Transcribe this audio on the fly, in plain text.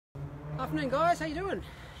Afternoon guys, how you doing?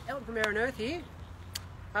 Elton from Air and Earth here.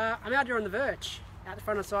 I'm out here on the verge, out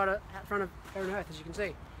front of Air and Earth, as you can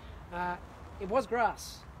see. It was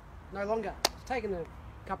grass, no longer. It's taken a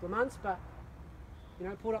couple of months, but you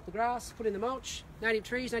know, pulled up the grass, put in the mulch, native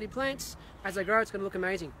trees, native plants. As they grow, it's going to look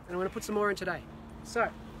amazing. And I'm going to put some more in today. So,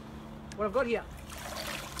 what I've got here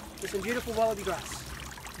is some beautiful wallaby grass.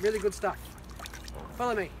 Really good stuff.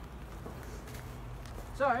 Follow me.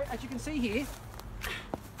 So, as you can see here,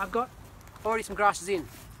 I've got already some grasses in.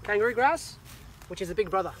 Kangaroo grass, which is the big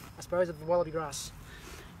brother, I suppose, of the wallaby grass.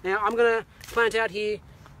 Now I'm going to plant out here,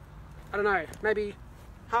 I don't know, maybe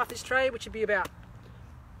half this tray, which would be about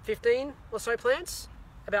 15 or so plants,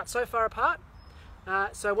 about so far apart.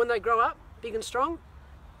 So when they grow up, big and strong,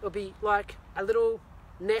 it'll be like a little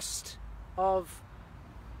nest of,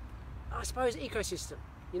 I suppose, ecosystem,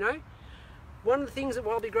 you know? One of the things that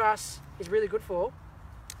wallaby grass is really good for,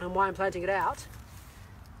 and why I'm planting it out,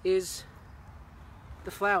 is the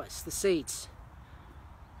flowers, the seeds.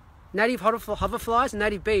 Native hoverflies and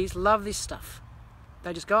native bees love this stuff.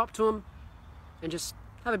 They just go up to them and just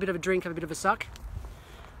have a bit of a drink, have a bit of a suck.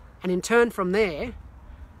 And in turn from there,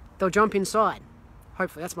 they'll jump inside.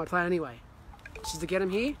 Hopefully, that's my plan anyway. This is to get them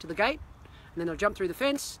here to the gate, and then they'll jump through the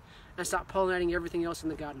fence and start pollinating everything else in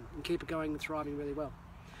the garden and keep it going and thriving really well.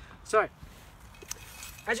 So,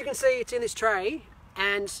 as you can see, it's in this tray,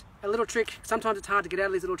 and a little trick, sometimes it's hard to get out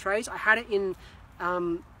of these little trays. I had it in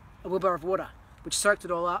a wheelbarrow of water, which soaked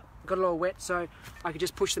it all up, got it all wet, so I could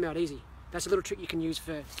just push them out easy. That's a little trick you can use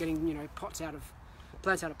for getting, you know, plants out of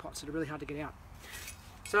pots that are really hard to get out.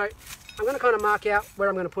 So I'm going to kind of mark out where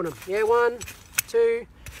I'm going to put them. Yeah, 1, 2,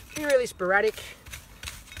 be really sporadic.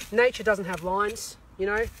 Nature doesn't have lines, you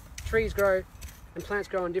know. Trees grow and plants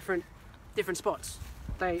grow in different spots.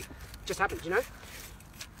 They just happen, you know.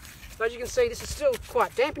 So as you can see, this is still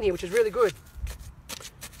quite damp in here, which is really good.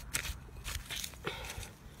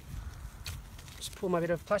 Just pull my bit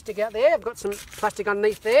of plastic out there. I've got some plastic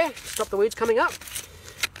underneath there to stop the weeds coming up.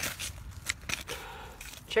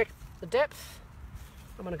 Check the depth.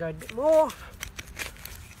 I'm going to go a bit more.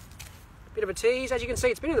 Bit of a tease. As you can see,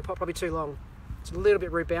 it's been in the pot probably too long. It's a little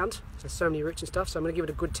bit root bound. There's so many roots and stuff, so I'm going to give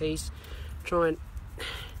it a good tease. Try and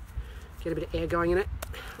get a bit of air going in it.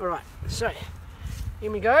 Alright, so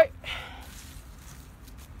here we go.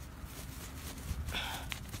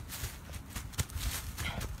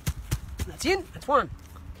 That's in, that's one.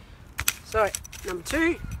 So, number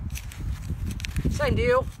 2, same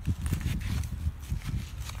deal.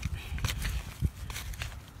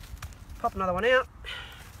 Pop another one out.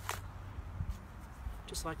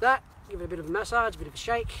 Just like that. Give it a bit of a massage, a bit of a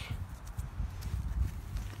shake.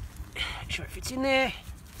 Make sure it fits in there.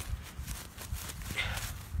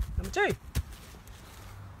 Number 2.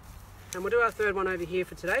 And we'll do our third one over here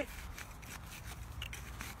for today.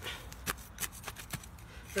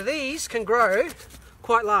 So these can grow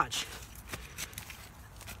quite large,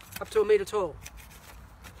 up to 1 metre tall.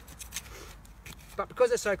 But because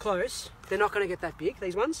they're so close, they're not going to get that big,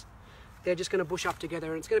 these ones. They're just going to bush up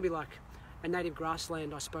together, and it's going to be like a native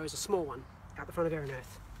grassland, I suppose, a small one, out the front of Air and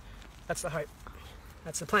Earth. That's the hope.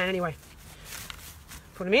 That's the plan anyway.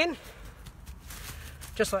 Put them in,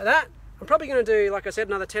 just like that. I'm probably going to do, like I said,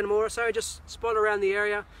 another 10 more or so, just spot around the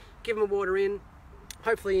area, give them a water in.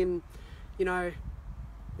 Hopefully in, you know,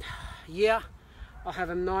 a year, I'll have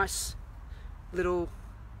a nice little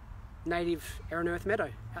native Air and Earth meadow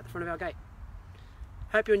out the front of our gate.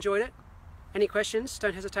 Hope you enjoyed it. Any questions,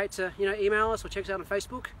 don't hesitate to, you know, email us or check us out on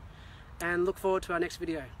Facebook, and look forward to our next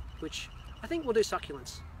video, which I think we'll do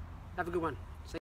succulents. Have a good one.